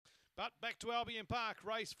But back to Albion Park,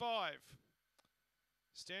 race 5.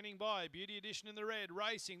 Standing by, Beauty Edition in the red,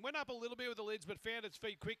 racing. Went up a little bit with the lids, but found its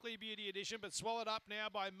feet quickly, Beauty Edition, but swallowed up now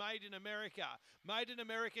by Made in America. Made in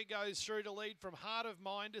America goes through to lead from Heart of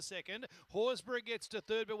Mine to second. Horsburgh gets to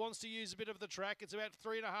third, but wants to use a bit of the track. It's about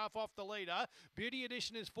 3.5 off the leader. Beauty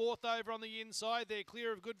Edition is fourth over on the inside. They're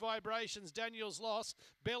clear of Good Vibrations, Daniel's Loss,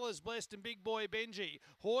 Bella's Blessed, and Big Boy Benji.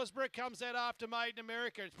 Horsburgh comes out after Made in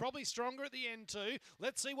America. It's probably stronger at the end too.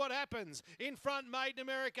 Let's see what happens. In front, Made in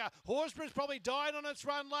America. Horsburgh's probably died on its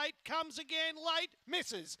run late, comes again late,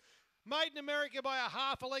 misses. Made in America by a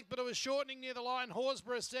half a length, but it was shortening near the line.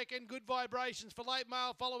 Horsburgh second. Good Vibrations for late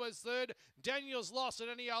male followers third. Daniel's Lost at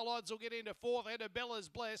any old odds will get into fourth. Ahead of Bella's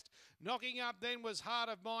Blessed. Knocking up then was Heart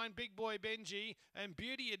of Mine, Big Boy Benji, and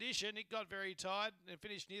Beauty Edition. It got very tired and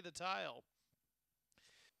finished near the tail.